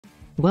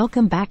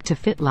Welcome back to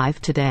FitLife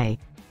Today.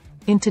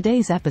 In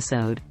today's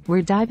episode,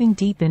 we're diving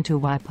deep into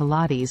why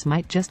Pilates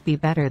might just be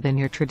better than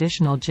your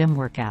traditional gym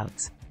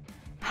workouts.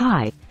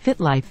 Hi,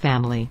 FitLife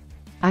family.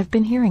 I've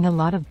been hearing a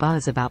lot of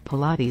buzz about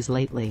Pilates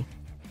lately.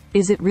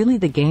 Is it really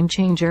the game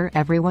changer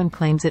everyone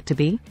claims it to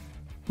be?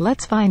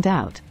 Let's find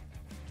out.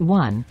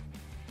 1.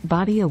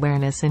 Body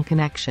awareness and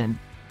connection.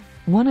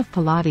 One of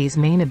Pilates'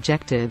 main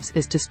objectives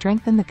is to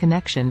strengthen the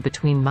connection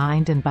between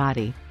mind and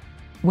body.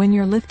 When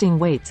you're lifting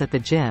weights at the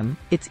gym,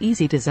 it's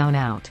easy to zone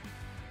out.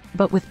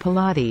 But with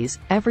Pilates,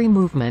 every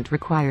movement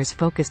requires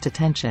focused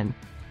attention.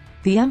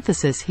 The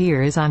emphasis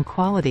here is on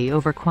quality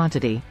over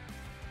quantity.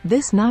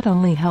 This not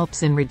only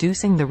helps in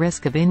reducing the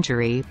risk of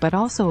injury but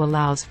also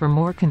allows for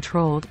more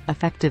controlled,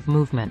 effective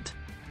movement.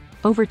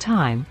 Over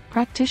time,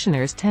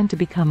 practitioners tend to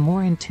become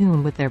more in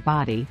tune with their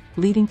body,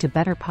 leading to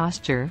better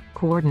posture,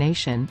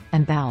 coordination,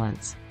 and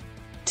balance.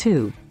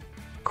 2.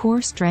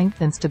 Core strength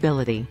and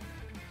stability.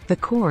 The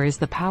core is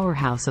the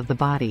powerhouse of the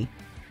body.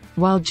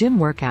 While gym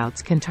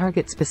workouts can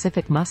target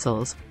specific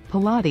muscles,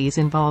 Pilates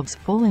involves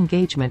full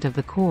engagement of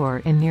the core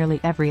in nearly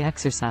every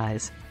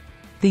exercise.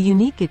 The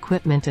unique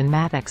equipment and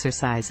mat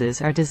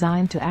exercises are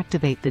designed to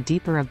activate the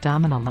deeper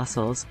abdominal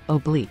muscles,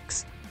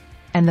 obliques,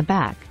 and the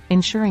back,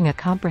 ensuring a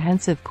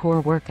comprehensive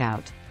core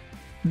workout.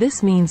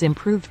 This means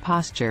improved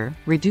posture,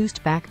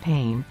 reduced back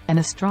pain, and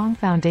a strong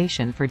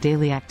foundation for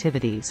daily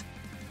activities.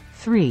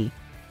 3.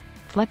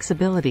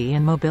 Flexibility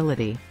and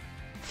mobility.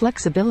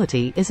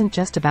 Flexibility isn't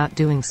just about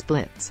doing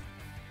splits.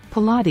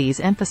 Pilates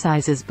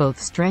emphasizes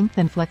both strength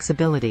and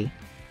flexibility.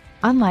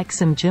 Unlike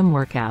some gym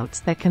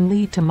workouts that can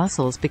lead to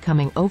muscles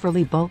becoming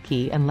overly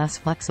bulky and less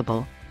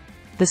flexible,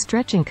 the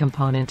stretching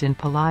component in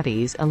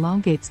Pilates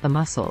elongates the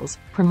muscles,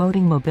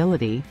 promoting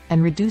mobility,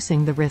 and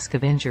reducing the risk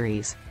of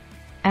injuries.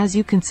 As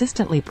you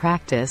consistently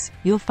practice,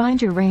 you'll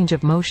find your range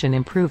of motion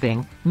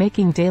improving,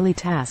 making daily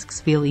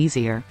tasks feel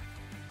easier.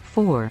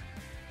 4.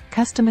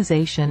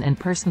 Customization and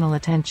personal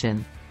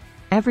attention.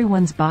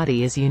 Everyone's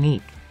body is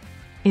unique.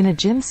 In a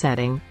gym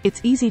setting, it's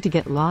easy to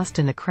get lost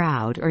in the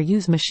crowd or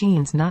use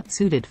machines not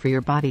suited for your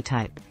body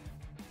type.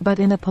 But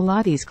in a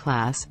Pilates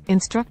class,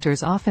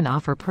 instructors often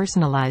offer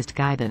personalized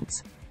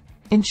guidance,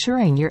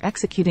 ensuring you're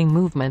executing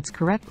movements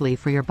correctly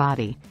for your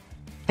body.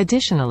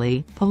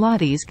 Additionally,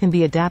 Pilates can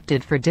be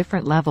adapted for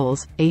different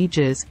levels,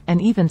 ages,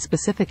 and even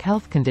specific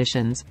health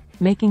conditions,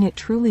 making it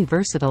truly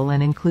versatile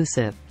and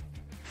inclusive.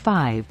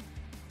 5.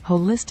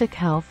 Holistic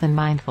health and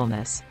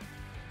mindfulness.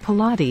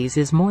 Pilates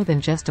is more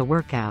than just a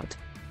workout.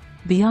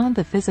 Beyond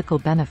the physical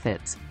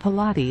benefits,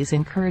 Pilates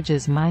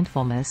encourages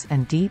mindfulness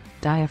and deep,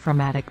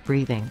 diaphragmatic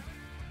breathing.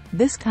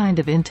 This kind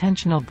of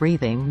intentional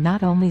breathing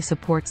not only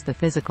supports the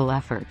physical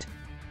effort,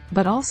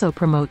 but also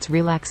promotes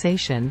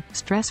relaxation,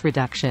 stress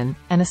reduction,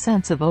 and a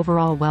sense of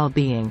overall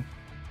well-being.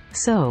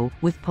 So,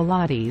 with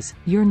Pilates,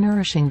 you're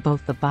nourishing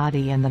both the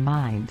body and the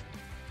mind.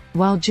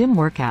 While gym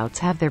workouts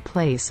have their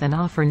place and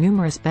offer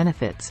numerous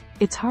benefits,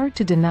 it's hard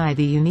to deny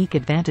the unique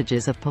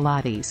advantages of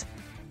Pilates.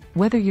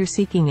 Whether you're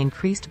seeking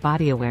increased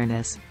body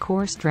awareness,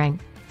 core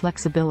strength,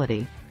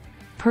 flexibility,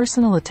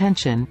 personal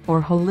attention,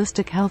 or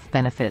holistic health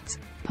benefits,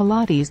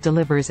 Pilates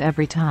delivers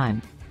every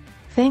time.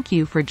 Thank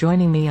you for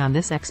joining me on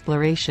this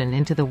exploration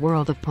into the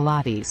world of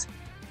Pilates.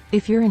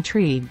 If you're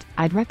intrigued,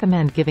 I'd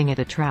recommend giving it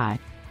a try.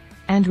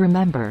 And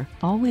remember,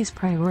 always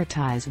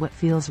prioritize what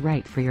feels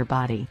right for your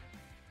body.